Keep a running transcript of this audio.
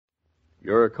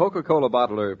Your Coca-Cola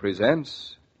bottler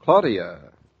presents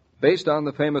Claudia, based on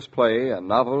the famous play and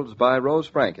novels by Rose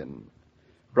Franken.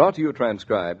 Brought to you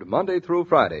transcribed Monday through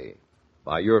Friday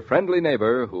by your friendly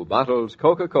neighbor who bottles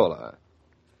Coca-Cola.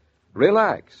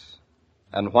 Relax,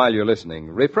 and while you're listening,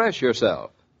 refresh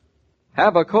yourself.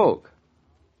 Have a Coke.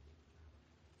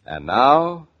 And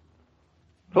now,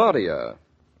 Claudia.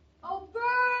 Oh,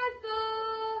 Bertha!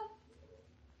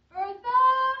 Bertha,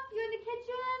 you in the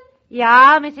kitchen?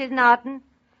 Yeah, Mrs. Norton.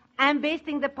 I'm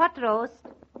basting the pot roast.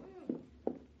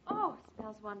 Oh,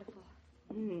 smells wonderful.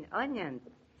 Onions.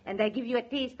 And I give you a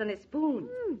taste on a spoon.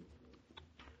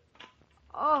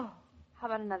 Oh, how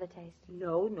about another taste?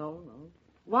 No.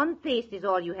 One taste is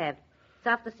all you have. It's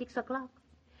after 6 o'clock.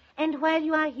 And while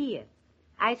you are here,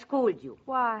 I scold you.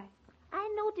 Why? I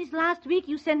noticed last week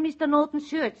you sent Mr. Norton's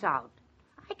shirts out.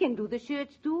 I can do the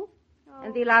shirts, too. Oh.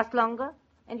 And they last longer.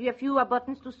 And we have fewer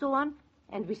buttons to sew on.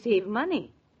 And we save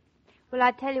money. Well,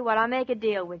 I tell you what, I'll make a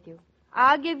deal with you.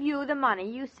 I'll give you the money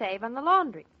you save on the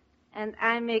laundry. And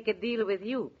I make a deal with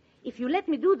you. If you let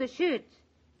me do the shirts,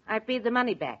 I pay the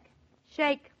money back.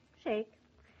 Shake.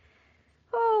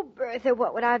 Oh, Bertha,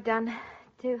 what would I have done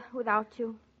without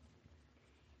you?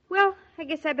 Well, I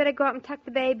guess I better go up and tuck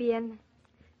the baby in.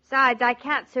 Besides, I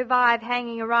can't survive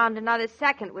hanging around another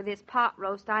second with this pot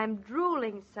roast. I'm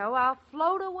drooling so I'll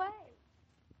float away.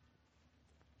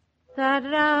 Da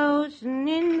draußen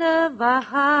in the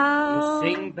Wachau.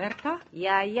 You sing, Bertha?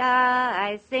 Yeah,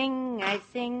 I sing.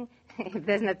 It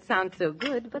does not sound so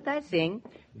good, but I sing.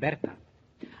 Bertha,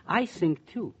 I sing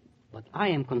too, but I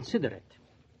am considerate.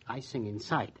 I sing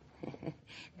inside.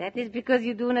 That is because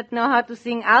you do not know how to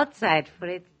sing outside,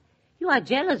 Fritz. You are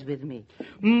jealous with me.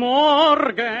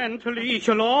 Morgendlich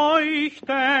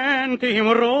leuchtend im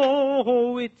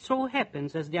Roh. It so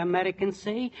happens, as the Americans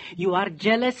say, you are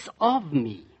jealous of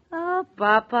me. Oh,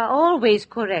 Papa, always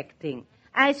correcting.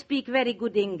 I speak very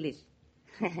good English.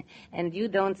 And you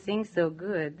don't sing so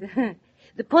good.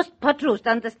 The pot roast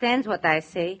understands what I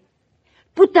say.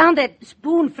 Put down that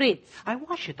spoon, Fritz. I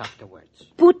wash it afterwards.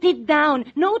 Put it down.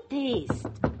 No taste.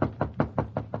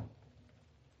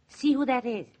 See who that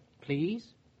is. Please?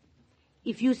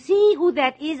 If you see who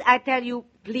that is, I tell you,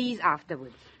 please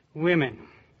afterwards. Women.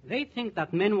 They think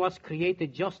that men was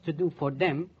created just to do for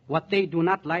them what they do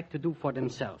not like to do for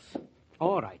themselves.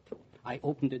 All right. I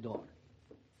open the door.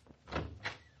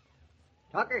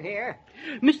 Tucker here.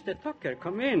 Mr. Tucker,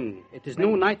 come in. It is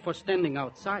no night for standing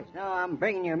outside. No, I'm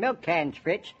bringing your milk cans,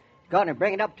 Fritz. Gonna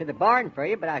bring it up to the barn for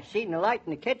you, but I seen the light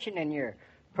in the kitchen and your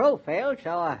profile,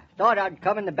 so I thought I'd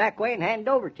come in the back way and hand it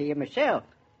over to you myself.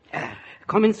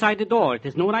 Come inside the door. It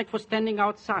is no night for standing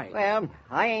outside. Well,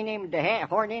 I ain't aimed to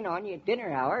horn in on you at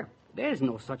dinner hour. There's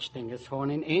no such thing as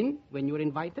horning in when you're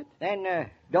invited. Then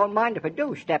don't mind if I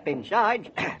do step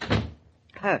inside.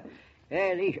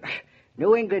 These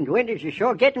New England winters are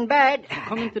sure getting bad.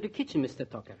 Come into the kitchen, Mr.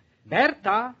 Tucker.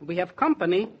 Bertha, we have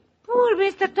company. Poor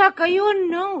Mr. Tucker, your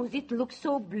nose, it looks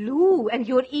so blue, and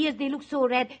your ears, they look so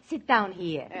red. Sit down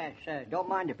here. Yes, don't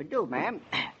mind if I do, ma'am.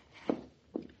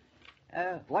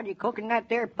 What are you cooking in that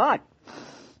there pot?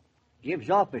 Gives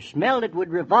off a smell that would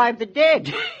revive the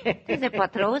dead. Is it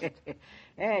pot roast?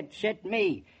 It set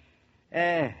me.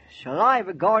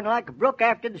 Saliva going like a brook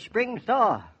after the spring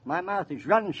thaw. My mouth is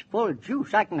running so full of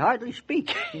juice I can hardly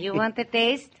speak. You want a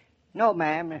taste? No,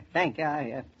 ma'am. Thank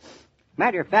you.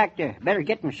 Matter of fact, better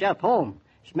get myself home.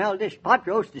 Smell this pot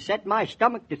roast to set my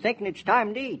stomach to thinking it's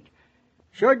time to eat.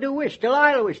 Sure do wish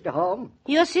Delilah was to home.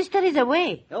 Your sister is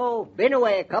away. Oh, been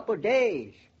away a couple of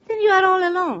days. Then you are all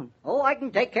alone. Oh, I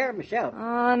can take care of myself.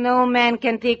 Oh, no man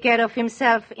can take care of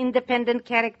himself, independent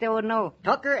character or no.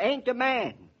 Tucker ain't a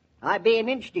man. I be an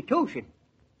institution.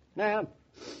 Now,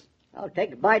 I'll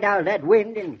take a bite out of that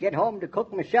wind and get home to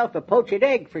cook myself a poached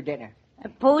egg for dinner. A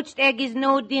poached egg is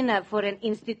no dinner for an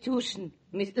institution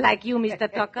like you, Mr.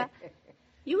 Tucker.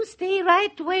 You stay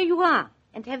right where you are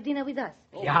and have dinner with us.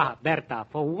 Yeah, Bertha,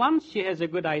 for once she has a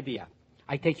good idea.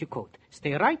 I take your coat.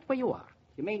 Stay right where you are.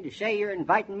 You mean to say you're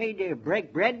inviting me to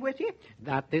break bread with you?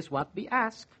 That is what we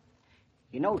ask.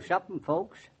 You know something,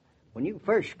 folks? When you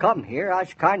first come here, I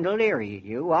was kind of leery of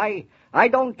you. I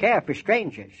don't care for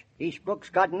strangers. Eastbrook's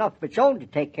got enough of its own to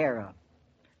take care of.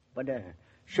 But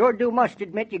sure do must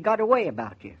admit you got a way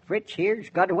about you. Fritz here's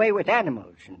got away with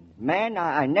animals. And, man,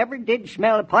 I never did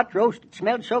smell a pot roast that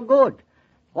smelled so good.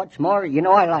 What's more, you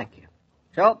know I like you.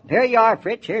 So, here you are,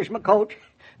 Fritz. Here's my coat.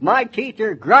 My teeth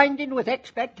are grinding with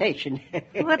expectation.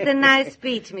 What a nice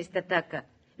speech, Mr. Tucker.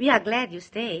 We are glad you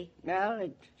stay. Well,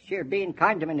 it's sure being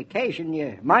kind of an occasion.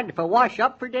 You mind if I wash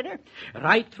up for dinner?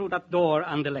 Right through that door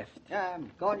on the left.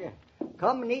 I'm going to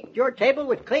come and eat at your table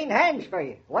with clean hands for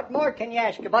you. What more can you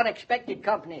ask of unexpected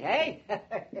company, eh?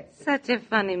 Such a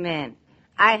funny man.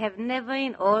 I have never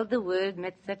in all the world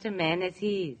met such a man as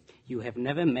he is. You have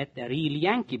never met a real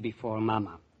Yankee before,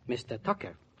 Mama. Mr.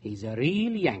 Tucker, he's a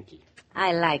real Yankee.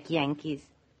 I like Yankees.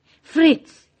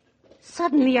 Fritz,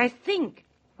 suddenly I think.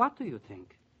 What do you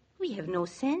think? We have no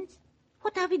sense.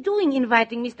 What are we doing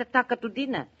inviting Mr. Tucker to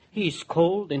dinner? He's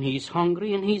cold and he's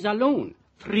hungry and he's alone.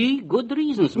 3 good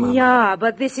reasons, Mama. Yeah,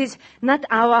 but this is not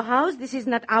our house, this is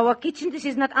not our kitchen, this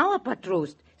is not our pot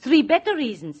roast. 3 better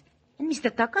reasons. And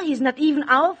Mr. Tucker, he's not even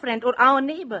our friend or our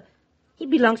neighbor. He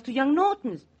belongs to young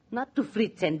Nortons, not to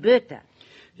Fritz and Bertha.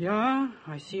 Yeah,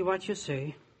 I see what you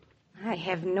say. I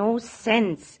have no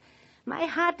sense. My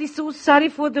heart is so sorry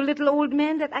for the little old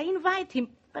man that I invite him,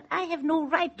 but I have no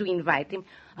right to invite him.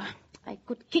 I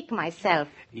could kick myself.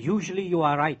 Usually you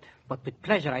are right, but with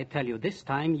pleasure I tell you this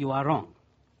time you are wrong.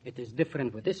 It is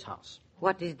different with this house.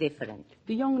 What is different?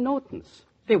 The young Nortons.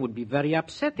 They would be very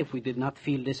upset if we did not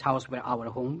feel this house were our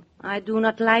home. I do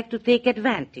not like to take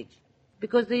advantage.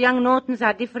 Because the young Nortons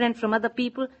are different from other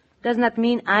people does not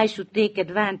mean I should take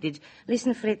advantage.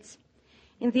 Listen, Fritz.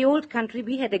 In the old country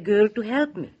we had a girl to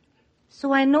help me.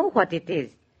 So I know what it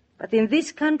is. But in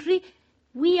this country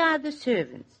we are the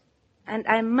servants. And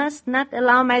I must not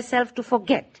allow myself to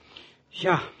forget.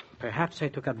 Yeah, perhaps I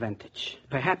took advantage.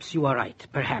 Perhaps you are right.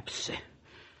 Perhaps.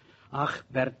 Ach,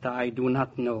 Bertha, I do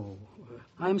not know.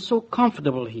 I am so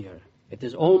comfortable here. It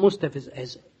is almost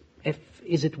as if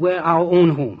it were our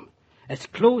own home. As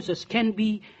close as can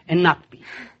be and not be.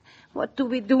 What do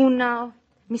we do now?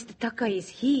 Mr. Tucker is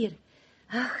here.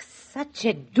 Ah, such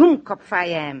a Dummkopf I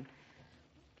am.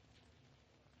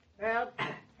 Well,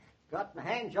 got my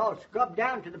hands all scrubbed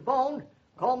down to the bone,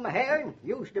 combed my hair, and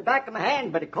used the back of my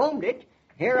hand, but I combed it.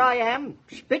 Here I am,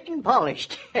 spit and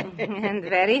polished. And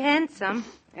very handsome.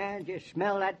 And just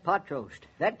smell that pot roast.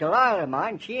 That Delilah of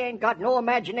mine, she ain't got no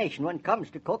imagination when it comes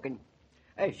to cooking.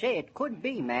 I say, it could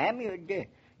be, ma'am,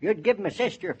 you'd give my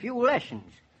sister a few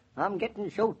lessons. I'm getting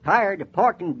so tired of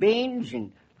pork and beans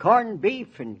and corned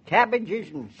beef and cabbages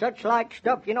and such like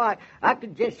stuff. You know, I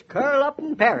could just curl up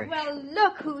and perish. Well,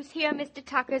 look who's here, Mr.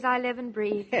 Tucker, as I live and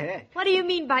breathe. What do you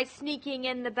mean by sneaking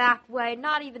in the back way,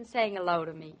 not even saying hello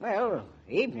to me? Well,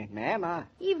 evening, ma'am.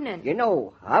 Evening. You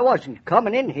know, I wasn't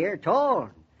coming in here at all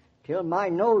till my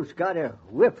nose got a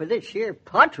whiff of this here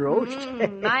pot roast.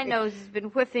 My nose has been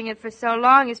whiffing it for so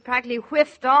long it's practically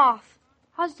whiffed off.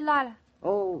 How's Delilah?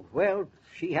 Oh, well,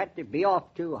 she had to be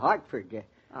off to Hartford.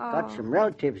 Got some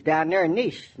relatives down there in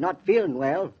Nice, not feeling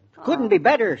well. Couldn't be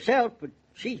better herself, but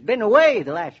she's been away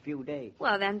the last few days.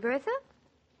 Well then, Bertha,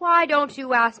 why don't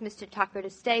you ask Mr. Tucker to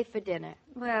stay for dinner?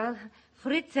 Well,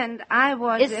 Fritz and I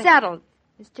was... It's settled.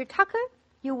 Mr. Tucker,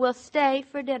 you will stay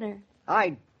for dinner.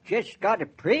 I just got a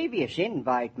previous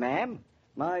invite, ma'am.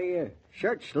 My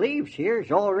shirt sleeves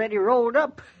here's already rolled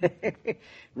up. And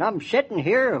I'm sitting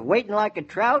here waiting like a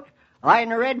trout,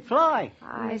 eyeing a red fly.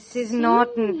 Mrs.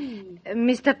 Norton,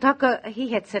 Mr. Tucker, he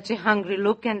had such a hungry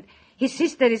look, and his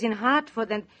sister is in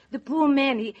Hartford, and the poor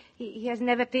man, he has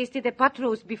never tasted a pot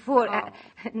roast before.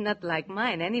 Not like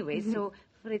mine, anyway. So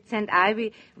Fritz and I,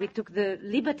 we took the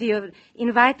liberty of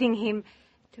inviting him.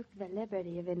 Took the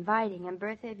liberty of inviting him.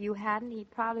 Bertha, if you hadn't, he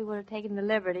probably would have taken the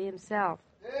liberty himself.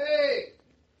 Hey!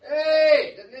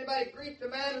 Didn't anybody greet the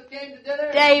man who came to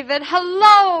dinner? David,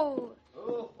 hello!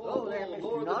 Oh, there, Mr.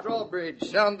 Lower the Norton. drawbridge.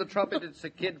 Sound the trumpet. It's a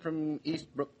kid from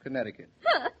Eastbrook, Connecticut.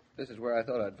 This is where I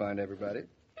thought I'd find everybody.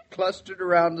 Clustered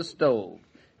around the stove.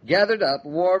 Gathered up,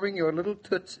 warming your little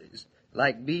tootsies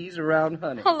like bees around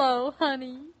honey. Hello,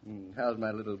 honey. How's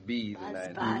my little bee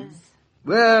tonight? Buzz.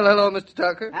 Well, hello, Mr.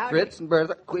 Tucker. Howdy. Fritz and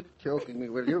Bertha. Quit choking me,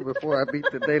 will you, before I beat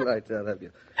the daylights out of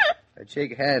you. I'd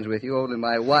shake hands with you, only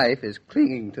my wife is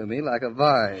clinging to me like a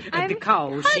vine. And the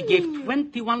cow, she gave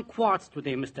 21 quarts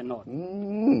today, Mr.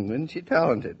 Norton. Isn't she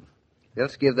talented?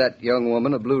 Let's give that young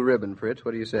woman a blue ribbon, Fritz.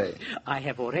 What do you say? I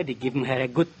have already given her a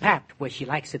good pat where she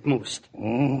likes it most.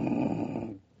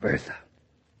 Bertha,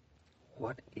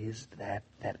 what is that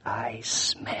I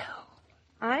smell?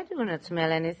 I do not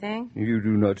smell anything. You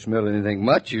do not smell anything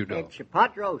much, you don't. It's a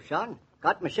pot roast, son.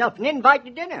 Got myself an invite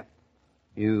to dinner.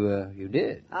 You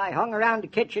did? I hung around the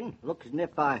kitchen, looks as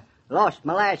if I lost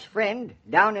my last friend,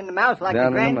 down in the mouth like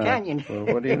Down the in the Grand mouth. Canyon.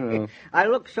 Well, what do you know? I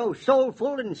looked so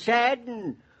soulful and sad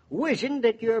and wizened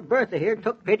that your Bertha here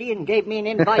took pity and gave me an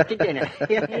invite to dinner.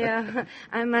 Yeah,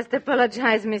 I must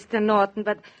apologize, Mr. Norton,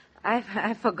 but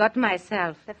I forgot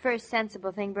myself. The first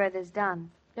sensible thing Bertha's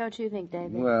done. Don't you think,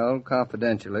 David? Well,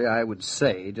 confidentially, I would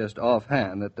say, just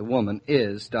offhand, that the woman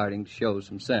is starting to show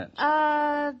some sense.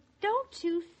 Don't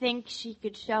you think she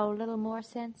could show a little more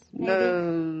sense? Maybe?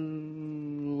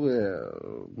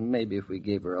 Well, maybe if we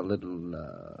gave her a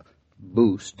little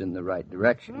boost in the right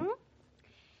direction.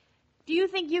 Do you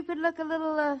think you could look a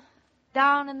little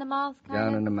down in the mouth?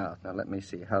 Down in the mouth. Now, let me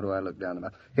see. How do I look down in the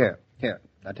mouth? Here.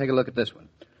 Now, take a look at this one.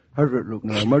 How does that look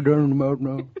now? Am I down in the mouth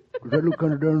now? Does that look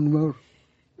kind of down in the mouth?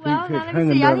 Well, now let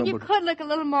me see. I think you could look a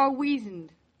little more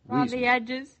weazened around the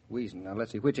edges. Wheezing. Now,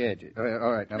 let's see. Which edges? All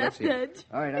right, now let's see. Edge.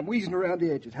 All right, I'm wheezing around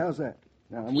the edges. How's that?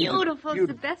 Now, I'm Beautiful. It's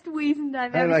the best wheezing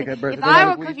I've I ever like seen. that, Bertha. If Don't I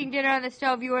like were wheezing. cooking dinner on the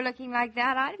stove, you were looking like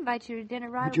that, I'd invite you to dinner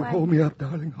right Would you away. hold me up,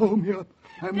 darling? Hold me up.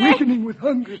 I'm weakening with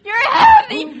hunger. You're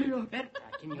heavy! Hold me up. Bertha,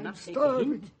 can you not take a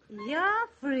Starving. hint? Yeah,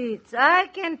 Fritz, I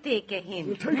can take a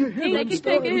hint. Take a hint. I'm Do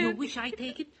starving. you wish I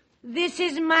take it? This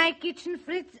is my kitchen,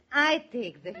 Fritz. I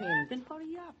take the hint. Then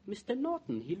hurry up. Mr.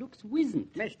 Norton, he looks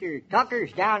wizened. Mr.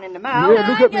 Tucker's down in the mouth. I'm Yeah,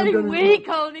 look at me. I'm getting down in the weak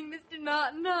holding Mr.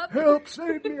 Norton up. Help,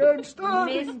 save me. I'm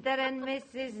starving. Mr. and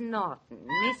Mrs. Norton,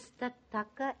 Mr.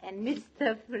 Tucker and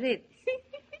Mr. Fritz.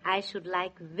 I should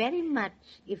like very much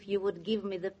if you would give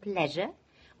me the pleasure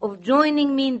of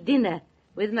joining me in dinner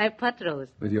with my pot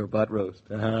roast. With your pot roast.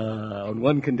 On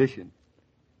one condition.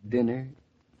 Dinner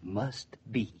must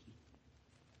be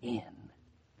in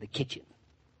the kitchen.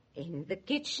 In the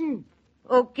kitchen.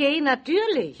 Okay,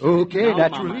 natürlich. Okay, Now,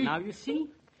 naturally. Mama, now you see,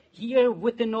 here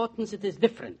with the Nortons it is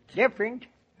different. Different?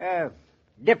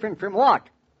 Different from what?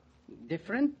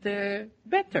 Different,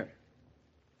 better.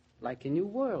 Like a new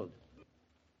world.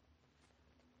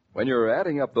 When you're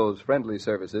adding up those friendly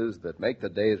services that make the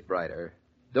days brighter,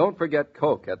 don't forget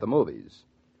Coke at the movies.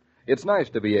 It's nice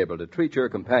to be able to treat your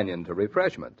companion to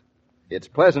refreshment. It's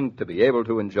pleasant to be able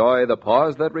to enjoy the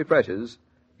pause that refreshes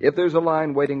if there's a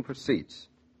line waiting for seats,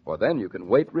 for then you can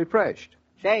wait refreshed.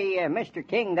 Say, Mr.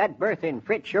 King, that Bertha and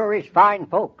Fritz sure is fine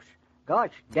folks.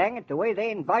 Gosh dang it, the way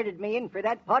they invited me in for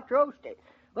that pot roast.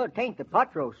 Well, it ain't the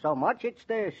pot roast so much, it's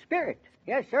the spirit.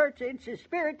 Yes, sir, it's the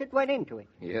spirit that went into it.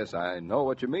 Yes, I know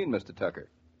what you mean, Mr. Tucker.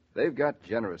 They've got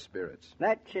generous spirits.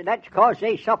 That's 'cause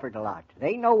they suffered a lot.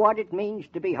 They know what it means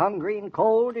to be hungry and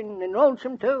cold and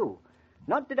lonesome, too.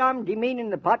 Not that I'm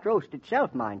demeaning the pot roast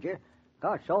itself, mind you.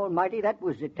 Gosh almighty, that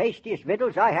was the tastiest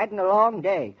victuals I had in a long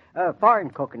day.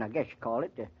 Foreign cooking, I guess you call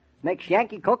it. Makes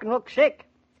Yankee cooking look sick.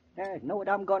 Know what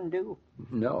I'm going to do?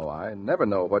 No, I never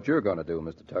know what you're going to do,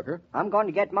 Mr. Tucker. I'm going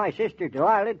to get my sister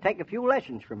Delilah to take a few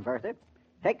lessons from Bertha.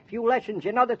 Take a few lessons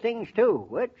in other things, too.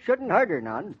 It shouldn't hurt her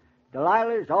none.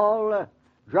 Delilah's all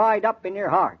dried up in her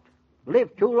heart.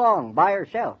 Lived too long by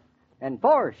herself and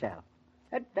for herself.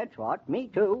 That's what. Me,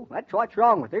 too. That's what's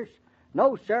wrong with her.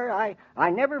 No, sir, I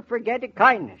never forget a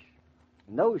kindness.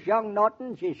 And those young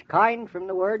Nortons is kind from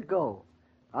the word go.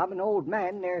 I'm an old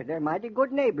man. They're mighty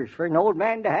good neighbors for an old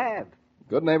man to have.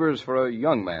 Good neighbors for a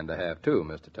young man to have, too,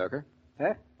 Mr. Tucker.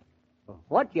 Huh?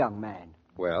 What young man?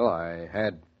 Well, I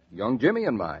had young Jimmy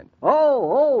in mind.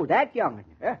 Oh, that young'un.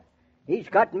 He's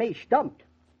got me stumped.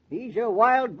 He's a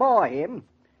wild boy, him.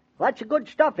 Lots of good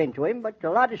stuff into him, but a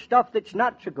lot of stuff that's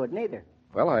not so good, neither.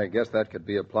 Well, I guess that could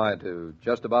be applied to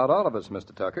just about all of us,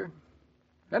 Mr. Tucker.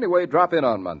 Anyway, drop in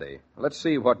on Monday. Let's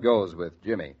see what goes with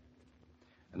Jimmy.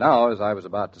 Now, as I was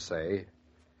about to say,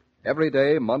 every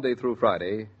day, Monday through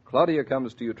Friday, Claudia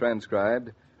comes to you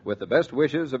transcribed with the best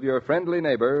wishes of your friendly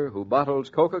neighbor who bottles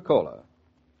Coca-Cola.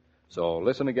 So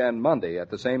listen again Monday at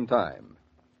the same time.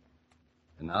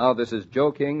 And now this is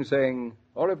Joe King saying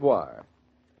au revoir.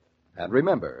 And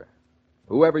remember,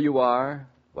 whoever you are,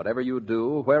 whatever you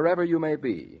do, wherever you may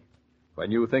be,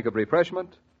 when you think of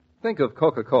refreshment, think of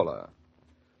Coca-Cola.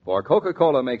 For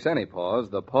Coca-Cola makes any pause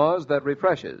the pause that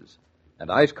refreshes.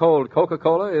 And ice-cold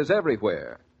Coca-Cola is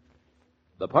everywhere.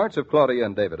 The parts of Claudia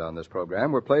and David on this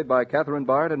program were played by Catherine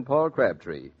Bard and Paul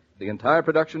Crabtree. The entire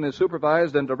production is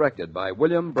supervised and directed by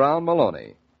William Brown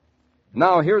Maloney.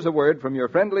 Now, here's a word from your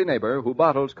friendly neighbor who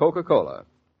bottles Coca-Cola.